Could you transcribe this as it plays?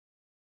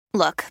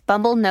Look,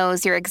 Bumble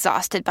knows you're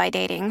exhausted by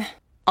dating.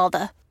 All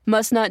the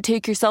must not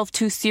take yourself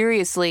too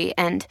seriously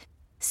and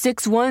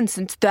 6'1"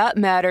 since that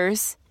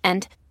matters.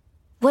 And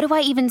what do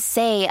I even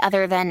say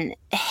other than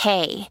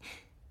hey?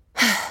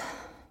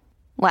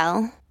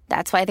 Well,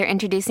 that's why they're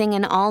introducing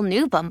an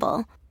all-new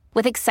Bumble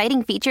with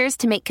exciting features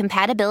to make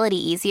compatibility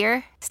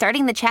easier,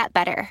 starting the chat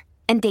better,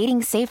 and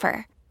dating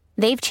safer.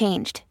 They've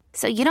changed,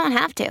 so you don't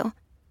have to.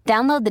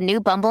 Download the new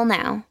Bumble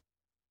now.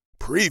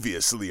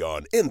 Previously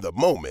on In the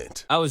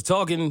Moment. I was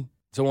talking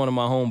to one of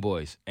my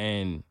homeboys,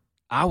 and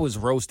I was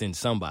roasting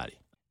somebody,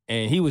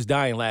 and he was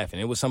dying laughing.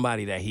 It was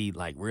somebody that he,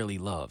 like, really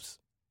loves.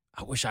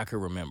 I wish I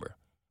could remember.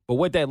 But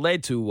what that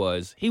led to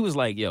was he was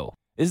like, yo,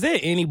 is there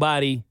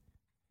anybody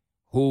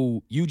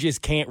who you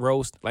just can't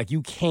roast? Like,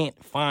 you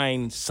can't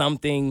find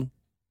something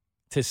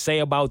to say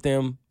about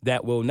them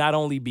that will not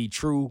only be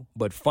true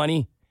but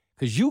funny?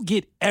 Because you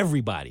get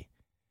everybody.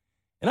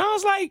 And I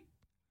was like,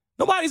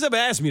 nobody's ever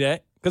asked me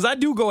that, because I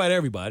do go at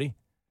everybody.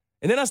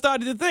 And then I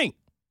started to think.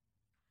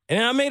 And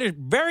then I made a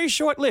very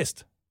short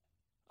list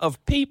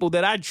of people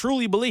that I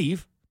truly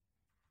believe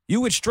you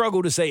would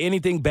struggle to say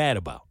anything bad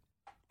about.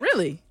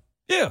 Really?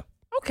 Yeah.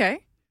 Okay.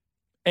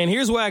 And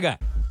here's what I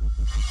got.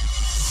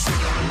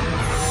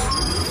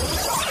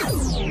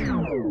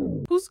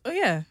 Oh,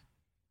 yeah.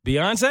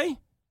 Beyonce.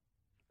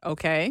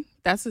 Okay.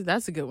 That's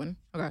a good one.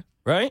 Okay.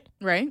 Right?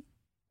 Right?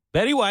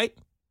 Betty White.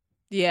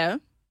 Yeah.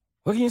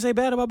 What can you say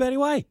bad about Betty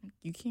White?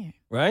 You can't.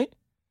 Right?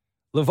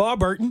 LeVar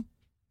Burton.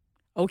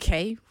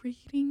 Okay.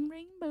 Reading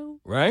Rainbow.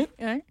 Right?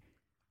 Yeah.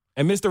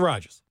 And Mr.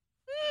 Rogers.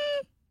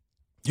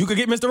 You could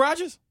get Mr.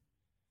 Rogers?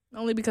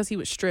 Only because he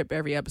would strip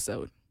every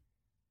episode.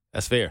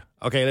 That's fair.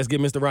 Okay, let's get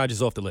Mr.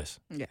 Rogers off the list.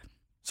 Yeah.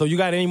 So you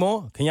got any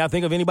more? Can y'all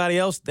think of anybody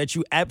else that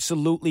you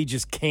absolutely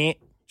just can't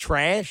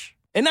trash?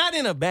 And not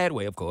in a bad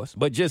way, of course,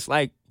 but just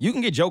like you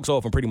can get jokes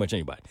off from pretty much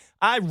anybody.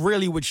 I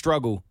really would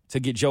struggle to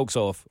get jokes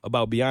off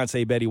about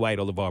Beyonce, Betty White,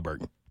 or LeVar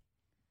Burton.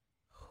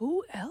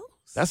 Who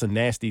else? That's a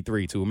nasty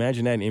three, too.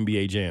 Imagine that in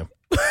NBA Jam.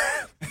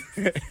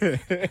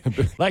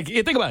 Like,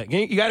 yeah, think about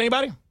it. You got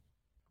anybody?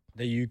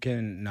 That you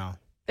can, no.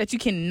 That you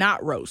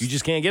cannot roast. You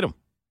just can't get them.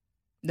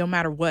 No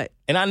matter what.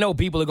 And I know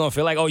people are going to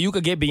feel like, oh, you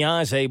could get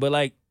Beyonce, but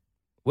like,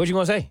 what you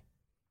going to say?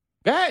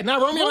 Go ahead. Now,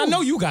 Romeo, I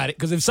know you got it,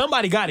 because if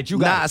somebody got it, you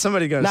got it. Nah,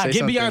 somebody's going to say get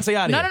something. Beyonce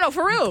out of here. No,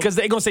 for real. Because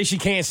they're going to say she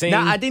can't sing.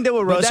 Nah, I think they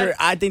would roast her. that-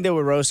 I think they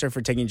would roast her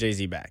for taking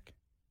Jay-Z back.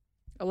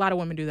 A lot of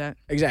women do that.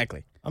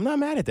 Exactly. I'm not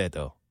mad at that,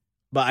 though.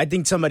 But I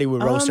think somebody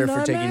would roast her I'm for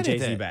not taking mad at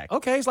Jay-Z that. back.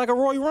 Okay, it's like a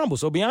Royal Rumble.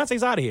 So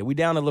Beyonce's out of here. We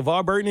down to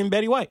LeVar Burton and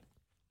Betty White.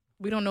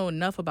 We don't know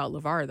enough about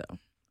LeVar, though,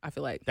 I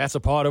feel like. That's a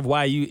part of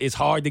why it's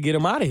hard to get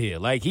him out of here.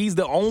 Like, he's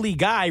the only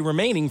guy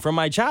remaining from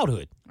my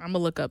childhood. I'm going to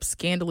look up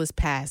scandalous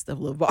past of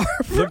LeVar.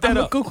 Look that I'm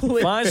up. gonna Google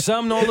it. Find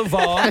something on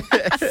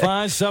LeVar.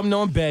 Find something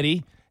on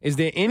Betty. Is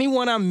there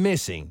anyone I'm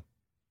missing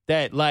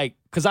that, like,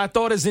 because I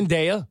thought of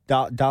Zendaya.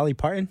 Dolly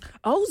Parton?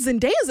 Oh,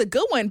 Zendaya's a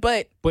good one,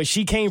 but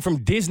She came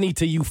from Disney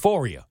to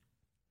Euphoria.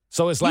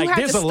 So it's like, have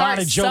there's to a lot start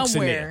of jokes in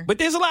somewhere. there. But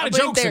there's a lot of but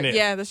jokes in there.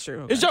 Yeah, that's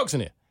true. There's jokes in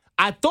there.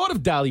 I thought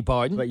of Dolly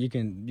Parton. But you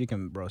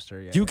can roast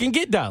her, yeah. You can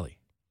get Dolly.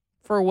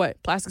 For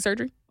what? Plastic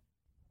surgery?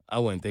 I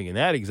wasn't thinking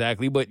that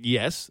exactly, but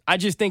yes. I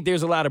just think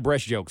there's a lot of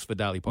breast jokes for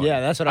Dolly Parton. Yeah,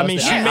 that's what I was mean,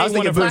 thinking. she I was made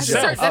one thinking of plastic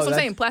herself. That's what I'm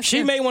saying. Plastic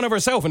She made one of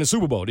herself in the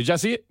Super Bowl. Did y'all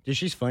see it? Dude,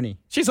 she's funny.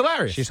 She's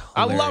hilarious. She's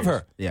I hilarious. love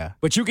her. Yeah.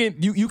 But you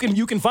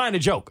can find a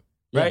joke,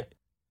 right?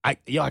 I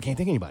can't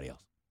think of anybody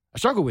else. I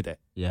struggle with that.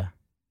 Yeah.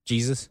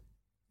 Jesus?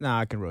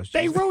 Nah, I can roast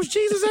They Jesus. roast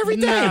Jesus every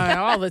day.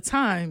 Nah, all the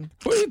time.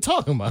 What are you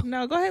talking about?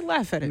 No, go ahead,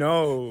 laugh at it.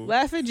 No.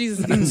 Laugh at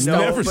Jesus getting No,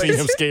 stoned. Never but- seen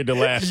him scared to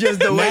laugh. Just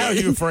the way- Now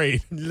you're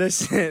afraid.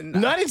 Listen.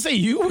 No, I didn't say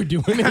you were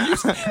doing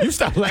it. You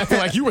stopped laughing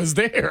like you was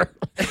there.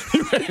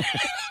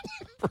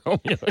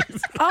 Romeo.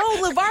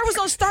 Oh, LeVar was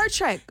on Star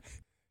Trek.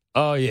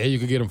 Oh, yeah, you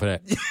could get him for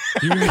that. Because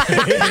he was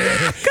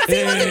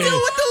the dude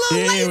with the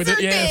little laser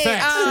thing.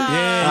 facts. Ah.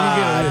 Yeah,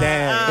 you get him.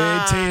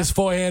 damn. Tear his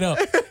forehead up.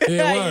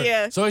 Yeah, word.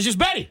 Yeah. So it's just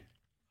Betty.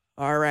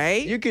 All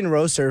right. You can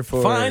roast her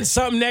for Find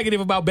something negative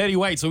about Betty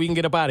White so we can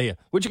get up out of here.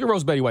 What you can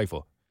roast Betty White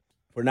for?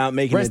 not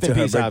making Rest it to in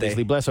her peace, birthday.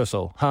 obviously. Bless her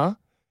soul. Huh?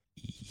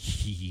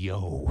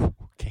 Yo,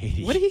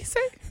 Katie. What did he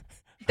say?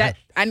 That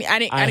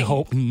I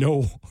hope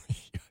no.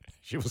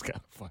 She was kind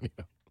of funny,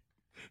 though.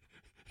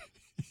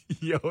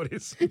 Yo,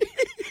 this.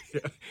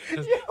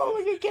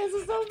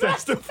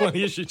 That's the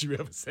funniest shit you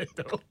ever said,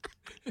 though.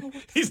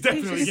 He's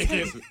definitely getting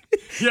canceled.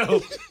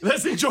 Yo,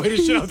 let's enjoy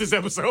this shit out this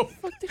episode.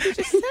 What did you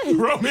just say?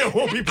 Romeo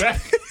won't be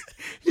back.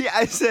 Yeah,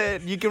 I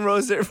said you can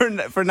roast her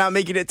for not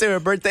making it to her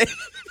birthday.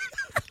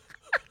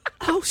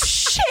 Oh,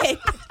 shit.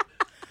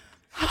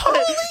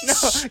 No,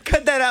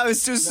 cut that out.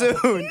 It's too soon.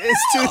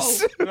 It's too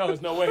soon. No,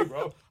 there's no way,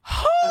 bro.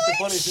 That's the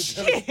funniest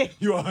shit.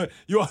 You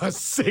are a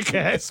sick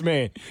ass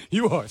man.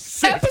 You are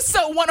sick.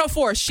 Episode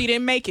 104. She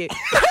didn't make it.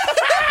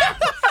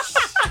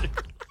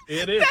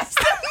 It is.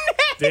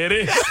 There it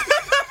is.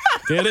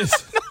 There it is.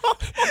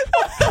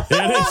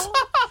 There it is.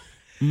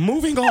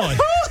 Moving on.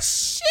 Oh,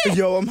 shit.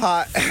 Yo, I'm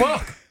hot.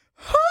 Fuck.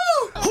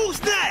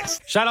 Who's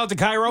next? Shout out to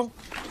Cairo.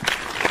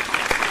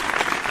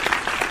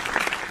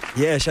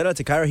 Yeah, shout out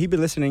to Cairo. He be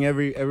listening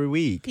every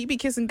week. He be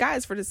kissing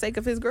guys for the sake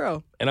of his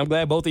girl. And I'm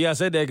glad both of y'all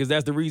said that because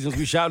that's the reasons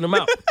we shouting him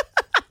out.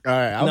 All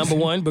right. Number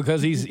one,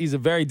 because he's a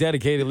very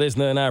dedicated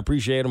listener, and I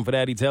appreciate him for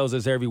that. He tells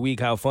us every week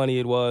how funny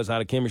it was, how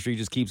the chemistry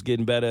just keeps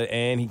getting better,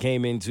 and he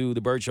came into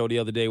the Burt Show the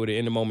other day with an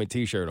In the Moment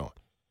T-shirt on.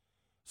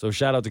 So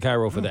shout out to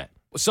Cairo for that.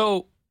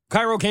 So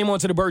Cairo came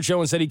onto the Burt Show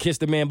and said he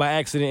kissed a man by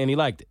accident and he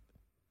liked it.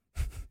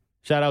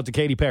 Shout out to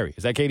Katy Perry.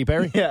 Is that Katy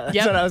Perry? Yeah, that's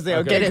Yep. what I was saying.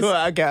 Okay, cool.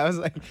 Okay, I was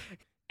like,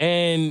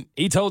 And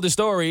he told the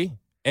story,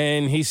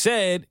 and he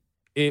said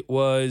it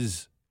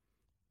was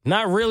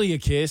not really a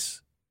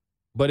kiss,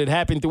 but it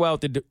happened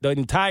throughout the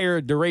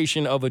entire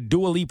duration of a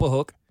Dua Lipa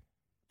hook,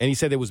 and he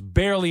said there was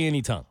barely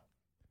any tongue.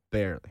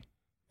 barely.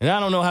 And I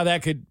don't know how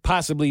that could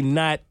possibly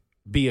not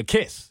be a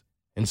kiss.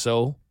 And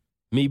so,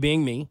 me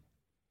being me,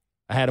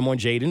 I had him on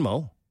Jade and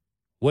Mo.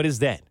 What is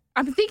that?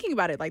 I'm thinking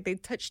about it. Like, they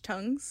touch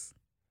tongues,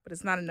 but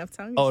it's not enough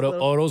tongue. Oh,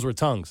 those were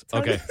tongues.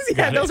 Tongues. Okay. Yeah,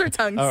 Got it. those are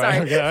tongues. All Sorry.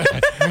 right, okay,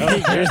 all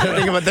right. You're still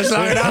thinking about this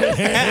song now?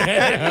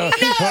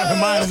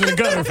 Mine was in the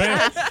gutter,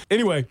 fam.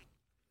 Anyway,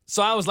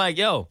 so I was like,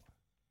 yo,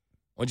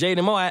 on Jade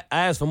and Mo, I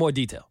asked for more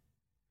detail.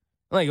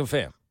 I'm like,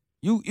 fam,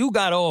 you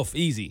got off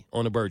easy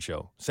on the Burt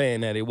Show,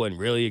 saying that it wasn't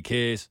really a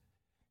kiss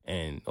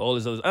and all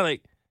this other. I'm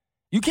like,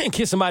 you can't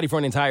kiss somebody for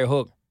an entire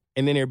hook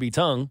and then there be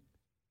tongue,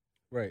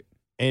 Right.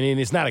 and then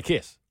it's not a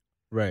kiss.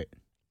 Right.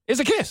 It's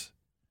a kiss.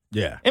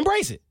 Yeah.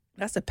 Embrace it.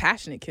 That's a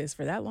passionate kiss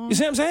for that long. You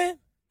see what I'm saying?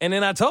 And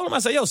then I told him, I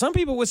said, yo, some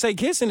people would say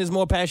kissing is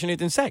more passionate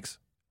than sex.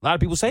 A lot of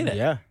people say that.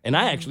 Yeah. And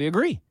I actually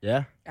agree.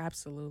 Yeah.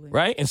 Absolutely.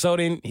 Right? And so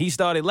then he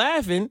started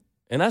laughing,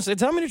 and I said,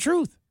 tell me the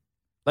truth.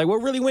 Like,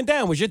 what really went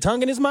down? Was your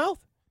tongue in his mouth?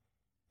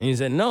 And he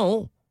said,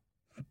 no.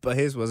 But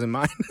his wasn't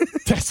mine.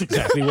 That's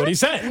exactly what he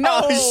said.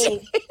 No.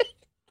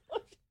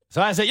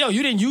 So I said, yo,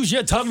 you didn't use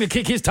your tongue to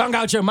kick his tongue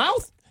out your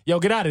mouth? Yo,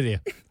 get out of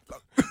there.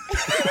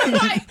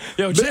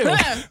 Yo, chill. Yo,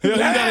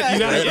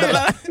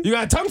 you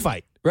got a tongue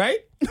fight, right?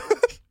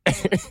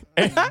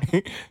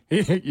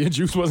 Your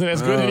juice wasn't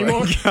as good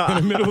anymore in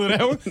the middle of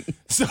that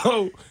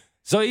one.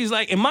 So he's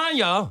like, and mind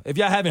y'all, if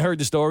y'all haven't heard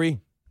the story,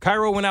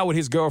 Cairo went out with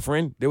his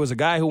girlfriend. There was a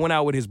guy who went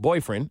out with his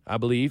boyfriend, I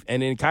believe,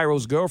 and then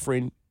Cairo's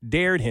girlfriend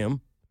dared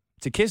him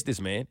to kiss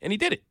this man, and he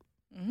did it.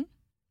 Mm-hmm.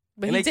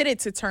 But And he did it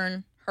to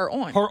turn her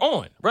on. Her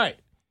on, right.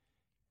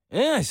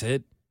 And I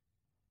said,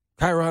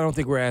 Cairo, I don't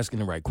think we're asking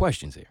the right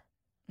questions here.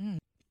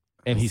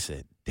 And he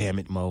said, damn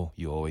it, Mo,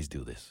 you always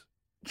do this.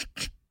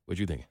 What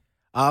you thinking?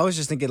 I was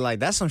just thinking, like,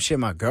 that's some shit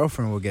my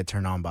girlfriend would get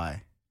turned on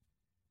by.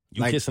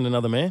 You Like- kissing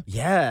another man?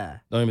 Yeah.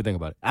 Don't even think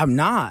about it. I'm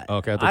not.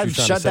 Okay, I thought you I've were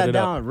trying to shut set that it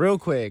up. down real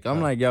quick. I'm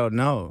like, yo,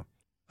 no.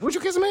 Would you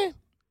kiss a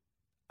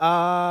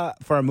man?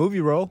 For a movie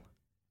role.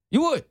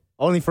 You would.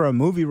 Only for a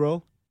movie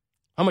role.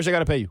 How much I got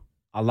to pay you?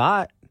 A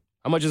lot.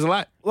 How much is a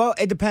lot? Well,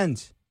 it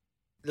depends.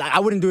 Like, I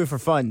wouldn't do it for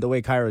fun the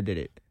way Cairo did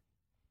it.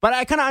 But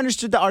I kind of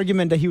understood the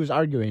argument that he was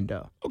arguing,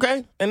 though.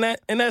 Okay, and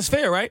that's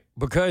fair, right?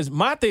 Because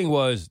my thing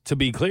was, to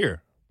be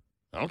clear,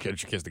 I don't care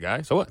that you kiss the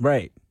guy. So what?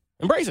 Right.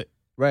 Embrace it.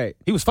 Right.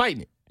 He was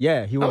fighting it.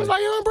 Yeah, he I was. was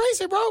like, yo, embrace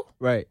it, bro.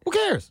 Right. Who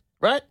cares,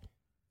 right?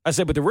 I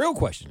said, but the real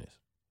question is,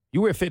 you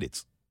wear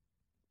fitteds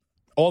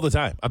all the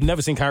time. I've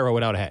never seen Cairo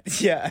without a hat.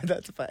 Yeah,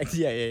 that's a fact.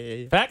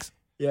 Yeah. Facts?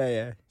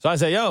 Yeah. So I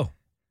said, yo,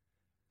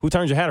 who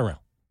turned your hat around?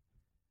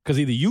 Because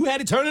either you had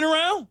to turn it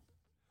around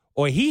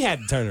or he had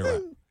to turn it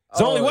around. It's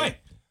the only way.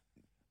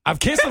 I've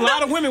kissed a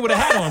lot of women with a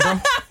hat on,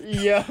 bro.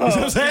 Yo. You know what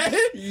I'm saying?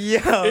 Yo.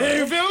 Yeah,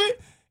 you feel me?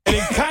 And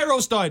then Cairo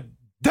started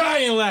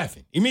dying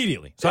laughing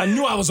immediately. So I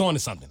knew I was on to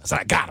something. I said,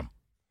 I got him.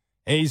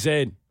 And he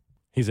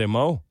said,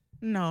 Mo,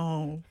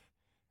 No.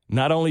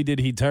 not only did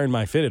he turn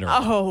my fitted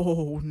around,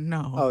 Oh,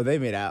 no. Oh, they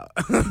made out.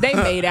 They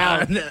made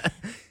out.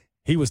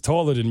 he was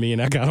taller than me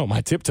and I got on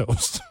my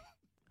tiptoes.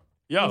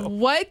 Yo,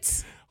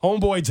 What?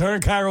 homeboy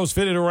turned Cairo's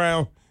fitted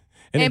around.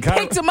 And then Cairo-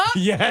 picked him up?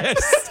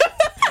 Yes.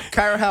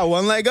 Cairo had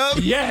one leg up?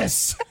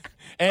 Yes.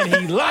 And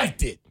he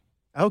liked it.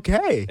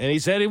 Okay. And he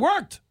said it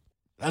worked.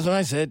 That's when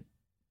I said,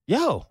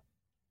 yo,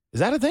 is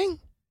that a thing?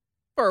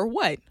 For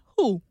what?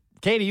 Who?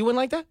 Katie, you wouldn't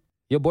like that?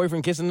 Your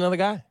boyfriend kissing another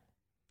guy?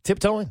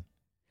 Tiptoeing?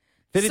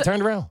 Fitted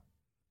turned around?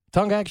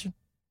 Tongue action?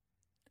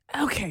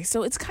 Okay,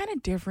 so it's kind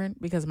of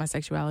different because of my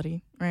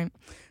sexuality, right?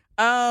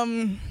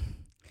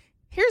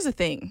 Here's the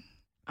thing.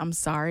 I'm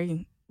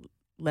sorry,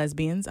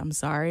 lesbians. I'm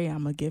sorry.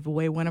 I'm going to give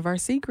away one of our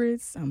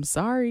secrets. I'm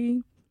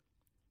sorry.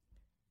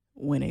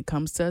 When it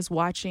comes to us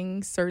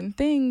watching certain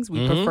things,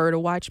 we prefer to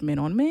watch men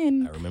on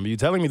men. I remember you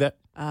telling me that.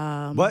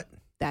 What?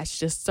 That's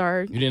just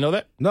our, You didn't know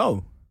that?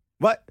 No.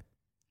 What?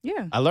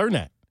 yeah. I learned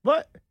that.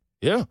 What?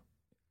 Yeah.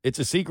 It's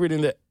a secret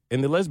in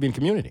the lesbian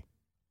community.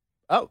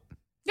 Oh.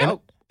 Yeah.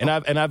 And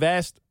I've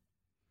asked.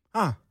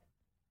 Huh.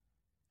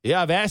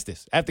 Yeah, I've asked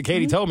this. After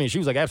Katie told me, and she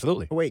was like,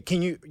 absolutely. Wait,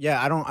 can you?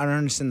 Yeah, I don't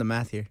understand the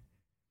math here.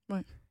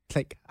 What?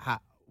 Like,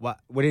 what?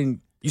 What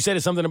didn't? You said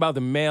it's something about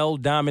the male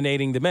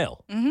dominating the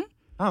male. Oh,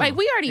 Like,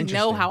 we already know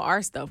interesting. how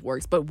our stuff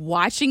works, but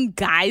watching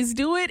guys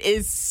do it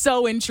is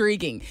so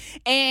intriguing.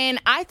 And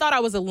I thought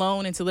I was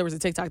alone until there was a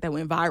TikTok that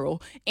went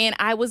viral, and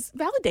I was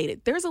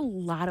validated. There's a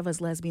lot of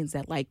us lesbians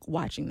that like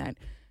watching that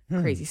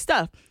crazy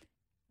stuff.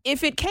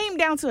 If it came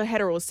down to a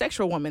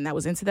heterosexual woman that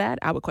was into that,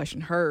 I would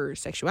question her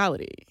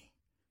sexuality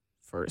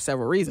for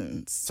several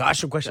reasons. So I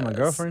should question my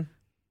girlfriend?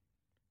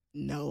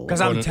 No.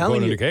 Because I'm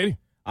telling you. Katie.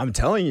 I'm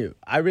telling you.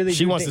 I really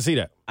She do wants to see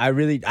that.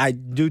 I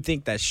do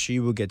think that she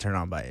will get turned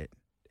on by it.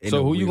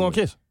 So who you going to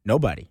kiss?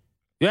 Nobody.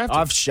 You have to.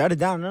 I've shut it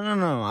down.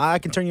 No. I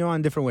can turn you on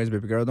in different ways,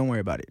 baby girl. Don't worry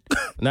about it.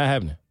 Not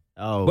happening.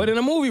 Oh. But in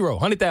a movie role,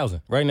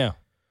 100,000 right now.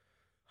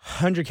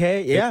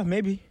 100K? Yeah,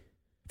 maybe.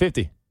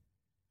 50.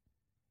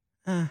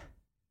 I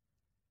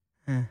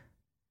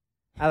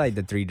like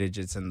the 3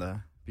 digits in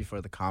the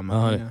before the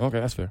comma. You know? Okay,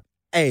 that's fair.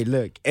 Hey,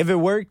 look, if it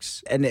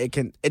works and it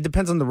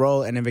depends on the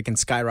role and if it can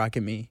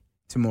skyrocket me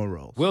to more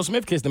roles. Will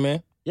Smith kissed a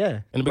man.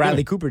 Yeah. In the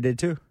Bradley beginning. Cooper did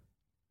too.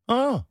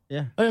 Oh,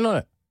 Yeah. I didn't know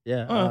that.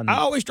 Yeah. I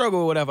always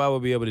struggle with if I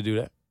would be able to do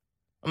that.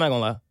 I'm not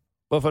going to lie.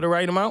 But for the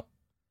right amount,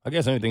 I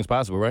guess anything's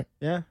possible, right?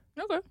 Yeah.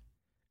 Okay.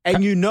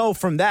 And you know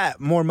from that,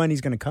 more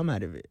money's going to come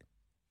out of it.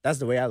 That's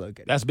the way I look at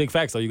it. That's big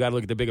facts, though. You got to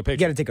look at the bigger You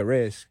picture. got to take a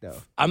risk, though.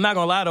 I'm not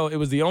going to lie, though. It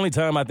was the only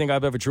time I think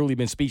I've ever truly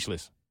been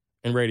speechless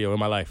in radio in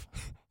my life.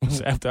 Was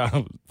after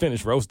I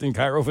finished roasting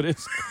Cairo for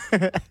this.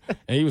 And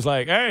he was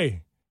like,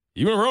 hey,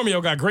 you and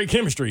Romeo got great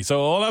chemistry.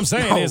 So all I'm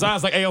saying is I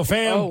was like, hey, yo,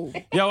 fam.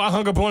 Yo, I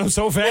hung up on him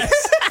so fast.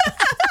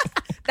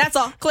 That's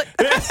all. Click.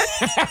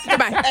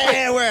 Goodbye.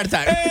 And we're out of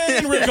time.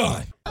 And we're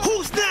gone.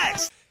 Who's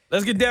next?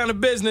 Let's get down to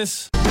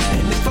business.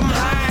 If I'm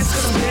high, it's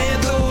 'cause I'm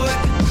paying through it.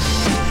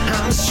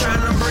 I'm just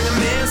trying to bring a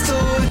man's to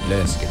it.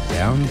 Let's get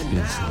down to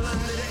business.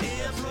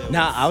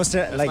 Nah, I was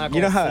like, not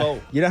you know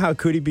gonna how flow.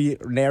 Cootie be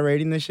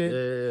narrating this shit?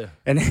 Yeah.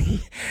 And then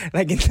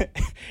like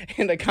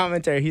in the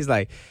commentary, he's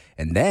like,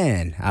 and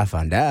then I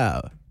found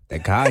out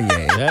that Kanye.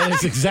 That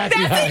is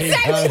exactly how he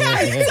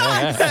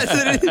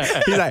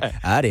He's like,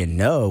 I didn't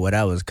know what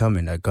I was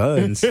coming to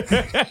guns. But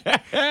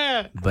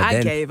I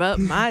then gave up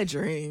my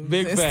dreams.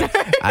 Big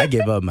fact. I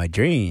give up my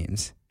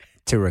dreams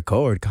to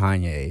record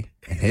Kanye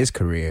and his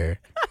career.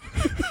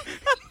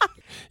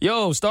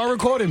 Yo, start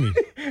recording me.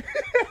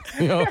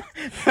 Yo,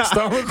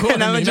 start recording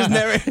And I'ma me. just now.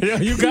 narrate. Yo,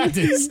 you got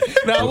this.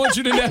 Now I want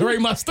you to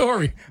narrate my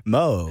story.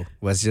 Mo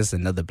was just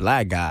another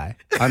black guy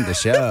on the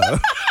show.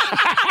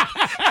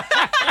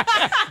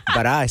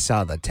 But I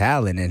saw the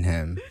talent in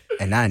him,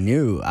 and I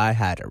knew I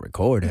had to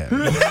record him.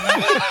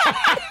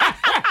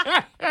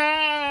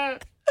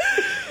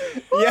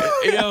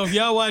 Yo, if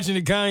y'all watching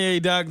the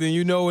Kanye doc, then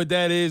you know what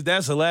that is.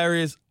 That's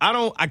hilarious.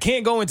 I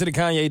can't go into the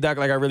Kanye doc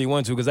like I really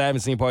want to because I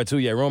haven't seen part 2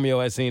 yet. Romeo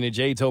has seen it.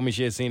 Jay told me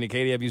she had seen it.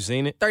 Katie, have you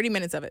seen it? 30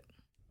 minutes of it.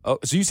 Oh,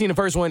 so you seen the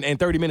first one and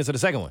 30 minutes of the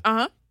second one?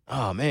 Uh-huh.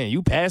 Oh, man,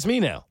 you passed me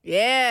now.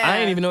 Yeah. I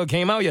didn't even know it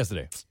came out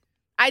yesterday.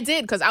 I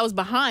did because I was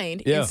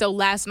behind. Yeah. And so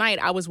last night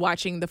I was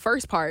watching the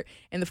first part,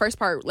 and the first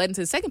part led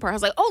into the second part. I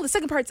was like, oh, the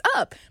second part's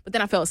up. But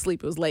then I fell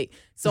asleep. It was late.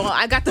 So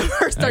I got the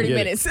first 30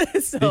 get it.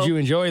 minutes. So, Did you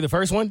enjoy the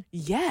first one?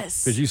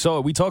 Yes. Because you saw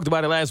it. We talked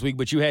about it last week,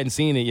 but you hadn't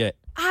seen it yet.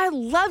 I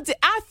loved it.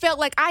 I felt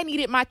like I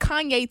needed my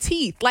Kanye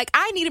teeth. Like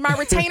I needed my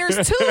retainers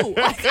too.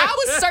 Like I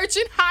was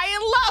searching high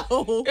and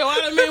low. Yo,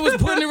 that man was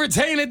putting the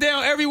retainer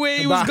down everywhere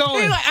he was He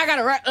going. was like, I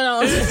gotta write.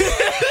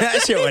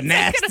 That shit was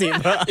nasty,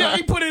 bro. Yo,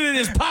 he put it in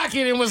his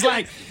pocket and was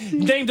like,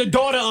 named the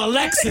daughter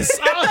Alexis.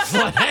 I was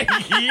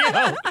like,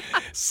 yo,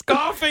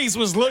 Scarface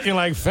was looking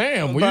like,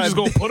 fam, we just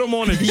gonna put him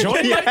on a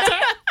joint like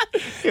that?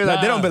 He was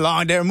like, they don't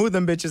belong there. Move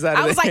them bitches out of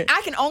there. I was like,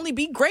 I can only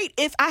be great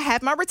if I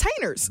have my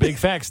retainers. Big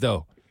facts,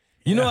 though.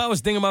 You know, I was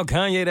thinking about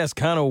Kanye. That's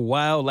kind of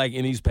wild, like,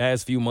 in these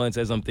past few months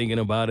as I'm thinking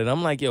about it.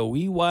 I'm like, yo,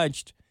 we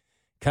watched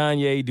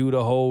Kanye do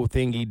the whole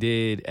thing he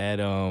did at,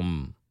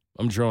 I'm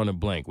drawing a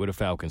blank, where the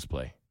Falcons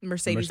play.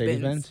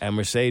 Mercedes-Benz. At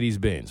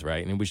Mercedes-Benz,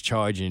 right? And it was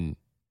charging,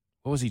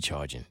 what was he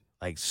charging?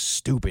 Like,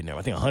 stupid now.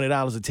 I think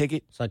 $100 a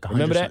ticket. It's like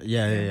Remember that?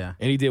 Yeah.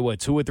 And he did, what,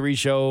 2 or 3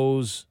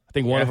 shows? I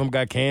think one of them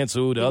got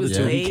canceled. The other was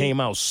 2, he late. came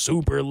out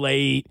super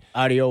late.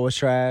 Audio was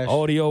trash.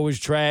 Audio was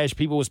trash.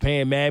 People was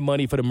paying mad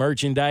money for the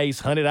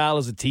merchandise,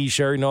 $100 a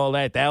T-shirt and all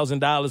that,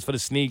 $1,000 for the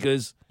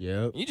sneakers.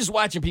 Yep. You're just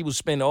watching people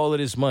spend all of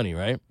this money,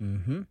 right?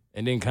 Mm-hmm.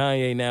 And then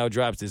Kanye now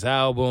drops this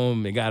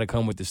album. It got to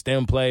come with the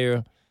stem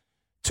player,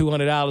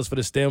 $200 for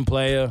the stem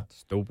player.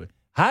 Stupid.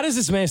 How does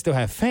this man still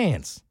have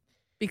fans?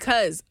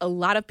 Because a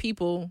lot of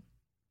people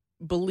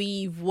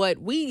believe what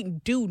we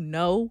do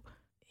know.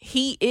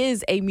 He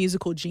is a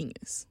musical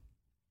genius.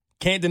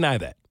 Can't deny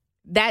that.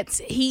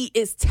 He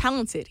is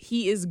talented.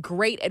 He is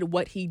great at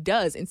what he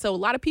does. And so a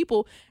lot of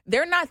people,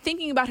 they're not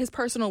thinking about his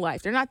personal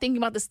life. They're not thinking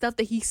about the stuff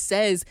that he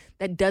says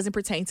that doesn't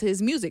pertain to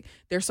his music.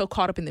 They're so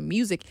caught up in the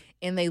music,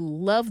 and they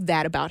love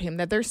that about him,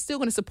 that they're still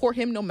going to support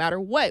him no matter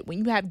what. When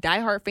you have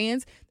diehard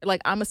fans, they're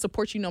like, I'm going to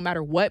support you no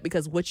matter what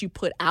because what you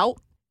put out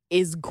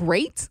is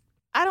great.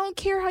 I don't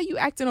care how you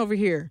acting over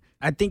here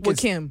I think with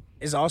Kim.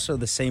 it's also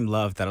the same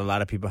love that a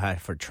lot of people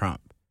had for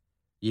Trump.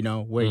 You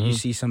know, where you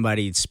see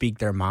somebody speak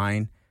their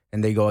mind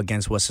and they go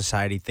against what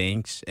society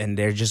thinks and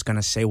they're just going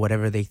to say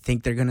whatever they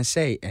think they're going to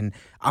say. And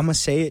I'm going to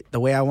say it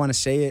the way I want to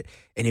say it.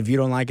 And if you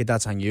don't like it,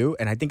 that's on you.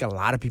 And I think a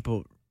lot of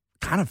people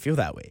kind of feel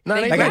that way. No,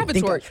 They they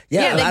gravitate towards. a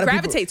Yeah, they lot of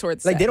people- gravitate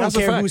towards Like, that. they don't That's a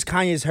care fact. who's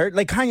Kanye's hurt.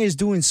 Like, Kanye's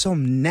doing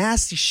some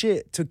nasty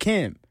shit to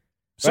Kim.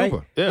 Right?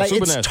 Super. Yeah, like,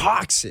 super it's nasty.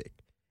 toxic.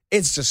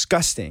 It's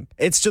disgusting.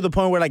 It's to the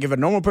point where, like, if a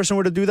normal person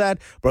were to do that,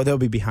 bro, they'll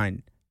be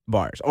behind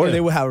bars. Or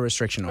they will have a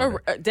restriction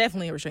order. Or,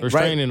 definitely a restriction.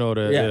 Restraining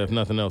order, if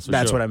nothing else.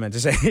 That's what I meant to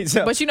say.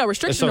 So, But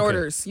restriction okay.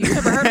 orders. You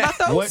never heard about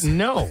those? What?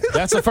 No,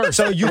 that's the first.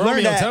 so you Romeo,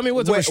 learn that tell me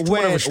what a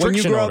restriction when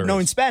you grow order up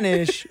knowing is.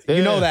 Spanish, Yeah.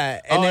 you know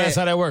that. Oh, that's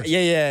how that works.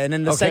 Yeah. And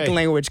then the Okay. second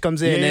language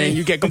comes in, Yeah. and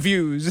you get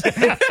confused.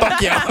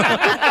 Fuck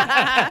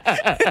yeah.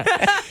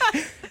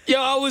 Yo,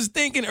 I was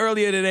thinking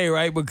earlier today,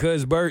 right?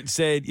 Because Bert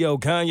said, yo,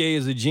 Kanye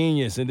is a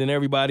genius. And then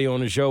everybody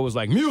on the show was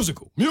like,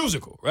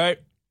 musical, right?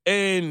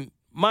 And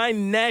my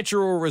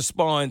natural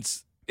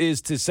response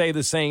is to say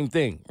the same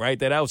thing, right?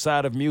 That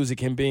outside of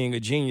music, him being a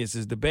genius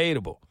is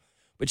debatable.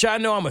 But y'all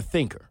know I'm a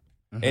thinker.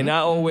 And I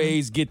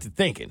always get to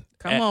thinking.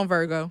 Come on,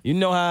 Virgo. You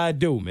know how I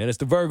do, man. It's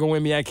the Virgo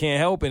in me. I can't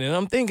help it. And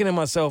I'm thinking to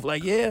myself,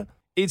 like, yeah,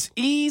 it's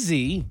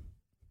easy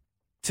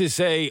to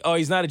say, oh,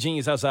 he's not a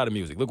genius outside of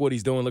music. Look what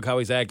he's doing. Look how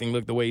he's acting.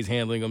 Look the way he's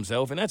handling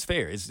himself. And that's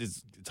fair.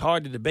 It's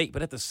hard to debate.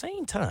 But at the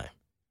same time,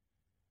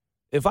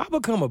 if I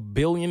become a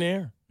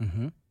billionaire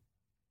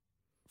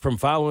from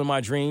following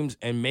my dreams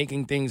and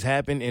making things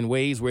happen in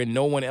ways where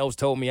no one else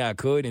told me I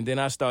could, and then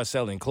I start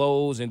selling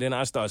clothes, and then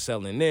I start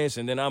selling this,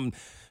 and then I'm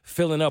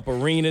filling up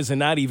arenas and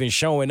not even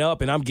showing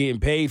up, and I'm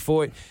getting paid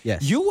for it,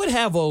 Yes. you would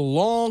have a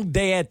long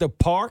day at the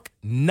park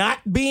not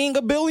being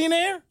a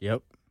billionaire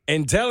Yep.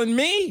 and telling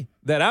me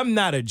that I'm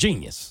not a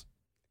genius.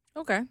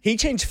 Okay. He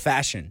changed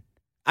fashion.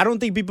 I don't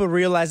think people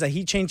realize that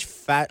he changed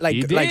He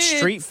did. like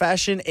street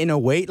fashion in a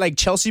way. Like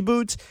Chelsea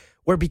boots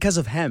were because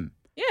of him.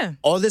 Yeah.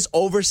 All this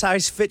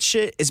oversized fit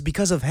shit is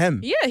because of him.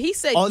 Yeah, he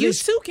said All you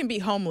this- too can be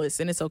homeless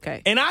and it's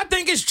okay. And I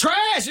think it's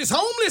trash. It's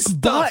homeless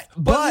stuff.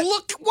 but-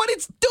 look what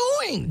it's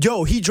doing.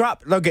 Yo, he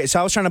dropped. Okay, so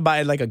I was trying to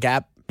buy like a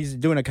Gap. He's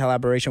doing a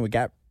collaboration with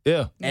Gap,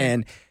 Yeah.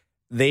 and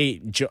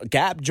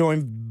Gap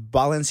joined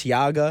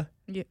Balenciaga.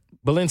 Yeah.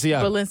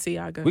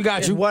 Balenciaga. We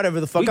got you. Whatever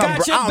the fuck. We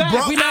got your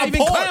back. We're not even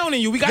poor.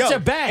 clowning you. We got Yo, your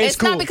back. It's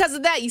cool. not because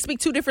of that. You speak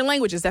two different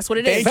languages. That's what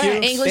it is.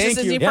 Thank you. English Thank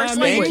is you. your Yeah, first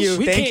I mean, language.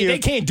 you. Thank you. They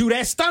can't do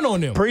that stunt on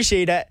them.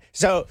 Appreciate that.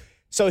 So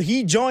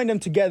he joined them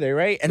together,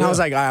 right? And I was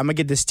like, all right, I'm gonna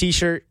get this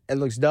T-shirt. It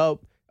looks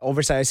dope.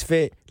 Oversized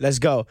fit. Let's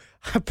go.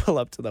 I pull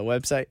up to the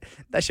website.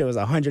 That shit was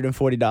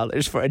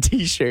 $140 for a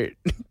T-shirt.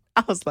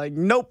 I was like,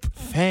 nope.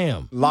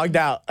 Fam. Logged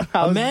out.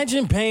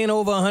 Imagine paying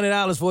over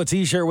 $100 for a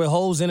T-shirt with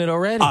holes in it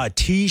already. A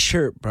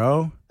T-shirt,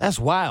 bro. That's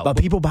wild. But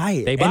people buy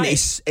it. They buy and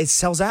it. It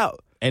sells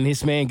out. And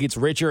this man gets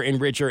richer and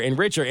richer and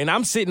richer. And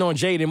I'm sitting on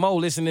Jade and Mo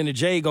listening to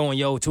Jay going,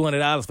 yo,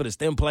 $200 for the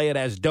stem player.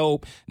 That's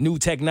dope. New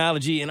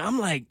technology. And I'm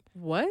like,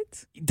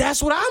 What?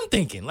 that's what I'm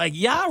thinking. Like,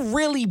 y'all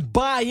really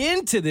buy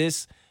into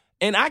this.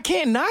 And I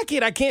can't knock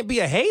it. I can't be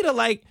a hater.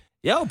 Like,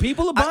 yo,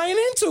 people are buying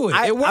into it.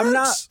 It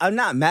works. I'm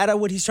not mad at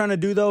what he's trying to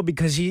do though,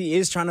 because he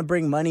is trying to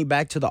bring money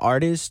back to the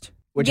artist,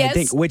 which Yes, I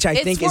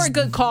think it's for a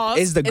good cause.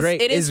 Is the It's-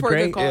 great it is for a good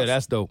great cause. Yeah,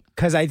 that's dope.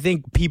 because I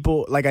think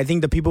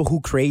the people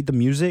who create the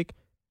music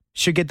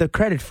should get the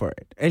credit for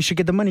it and should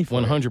get the money for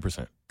it.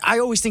 100%. I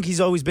always think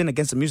he's always been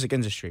against the music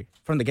industry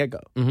from the get go,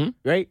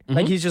 right?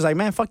 Like he's just like,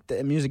 man, fuck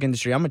the music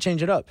industry. I'm gonna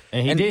change it up,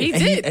 And he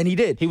did. He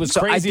did. He was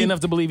So I crazy think-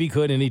 enough to believe he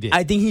could, and he did.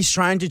 I think he's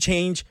trying to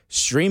change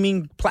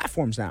streaming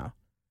platforms now.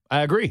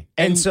 I agree.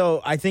 And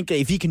so I think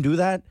if he can do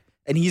that,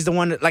 and he's the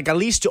one that, like, at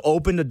least to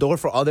open the door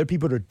for other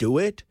people to do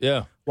it,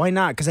 yeah. why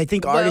not? Because I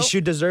think artists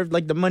should deserve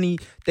like the money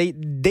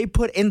they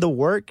put in the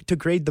work to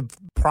create the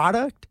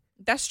product.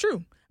 That's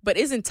true. But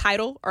isn't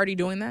Tidal already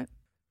doing that?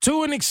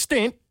 To an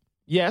extent,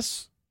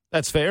 yes,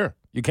 that's fair.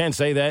 You can't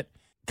say that.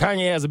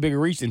 Kanye has a bigger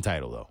reach than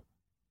Tidal, though.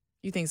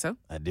 You think so?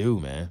 I do,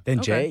 man. Then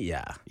Okay. Jay,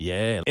 yeah.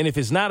 Yeah. And if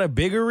it's not a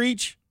bigger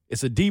reach,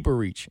 it's a deeper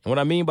reach. And what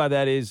I mean by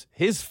that is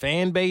his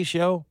fan base,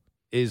 yo,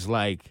 is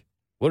like,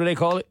 what do they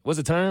call it? What's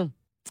the term?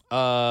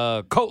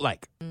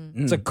 Cult-like.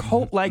 It's a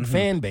cult-like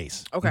fan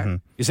base. Okay.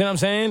 You see what I'm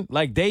saying?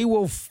 Like, they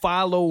will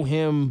follow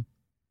him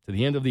to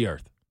the end of the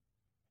earth.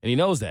 And he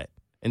knows that.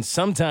 And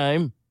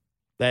sometime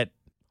that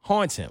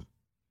haunts him.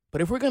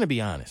 But if we're going to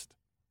be honest,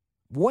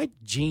 what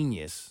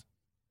genius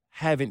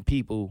haven't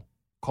people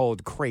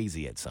called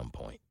crazy at some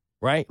point?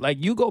 Right? Like,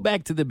 you go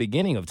back to the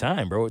beginning of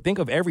time, bro. Think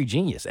of every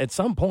genius. At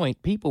some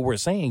point, people were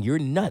saying, you're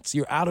nuts.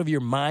 You're out of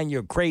your mind.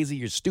 You're crazy.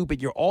 You're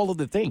stupid. You're all of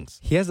the things.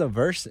 He has a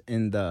verse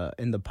in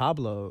the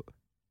Pablo,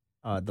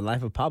 the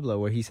Life of Pablo,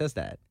 where he says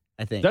that.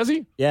 I think. Does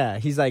he? Yeah,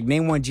 he's like,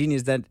 name one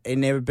genius that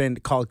ain't never been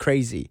called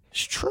crazy.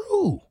 It's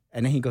true.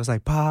 And then he goes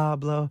like,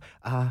 Pablo,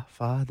 I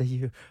father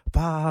you,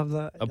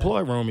 Pablo.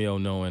 Applaud Romeo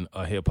knowing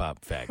a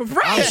hip-hop fact.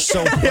 Right. I'm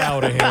so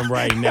proud of him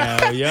right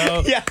now,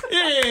 yo. Yeah.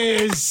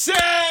 Yeah, shit.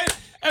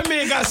 That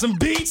man got some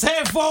Beats,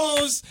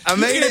 headphones. I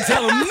made You can't it.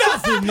 tell him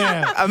nothing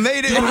now. I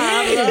made it.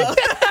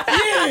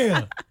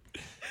 Yeah.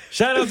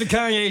 Shout out to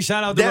Kanye.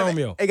 Shout out to Damn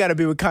Romeo. It gotta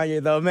be with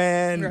Kanye though,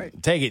 man.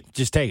 Right. Take it.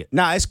 Just take it.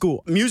 Nah, it's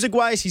cool. Music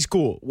wise, he's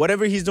cool.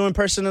 Whatever he's doing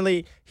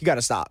personally, he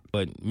gotta stop.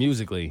 But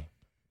musically,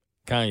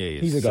 Kanye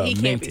is He's a goat. He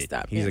can't be cemented.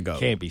 stopped. He's yeah. a goat.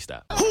 Can't be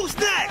stopped. Who's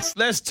next?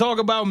 Let's talk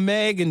about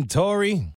Meg and Tory.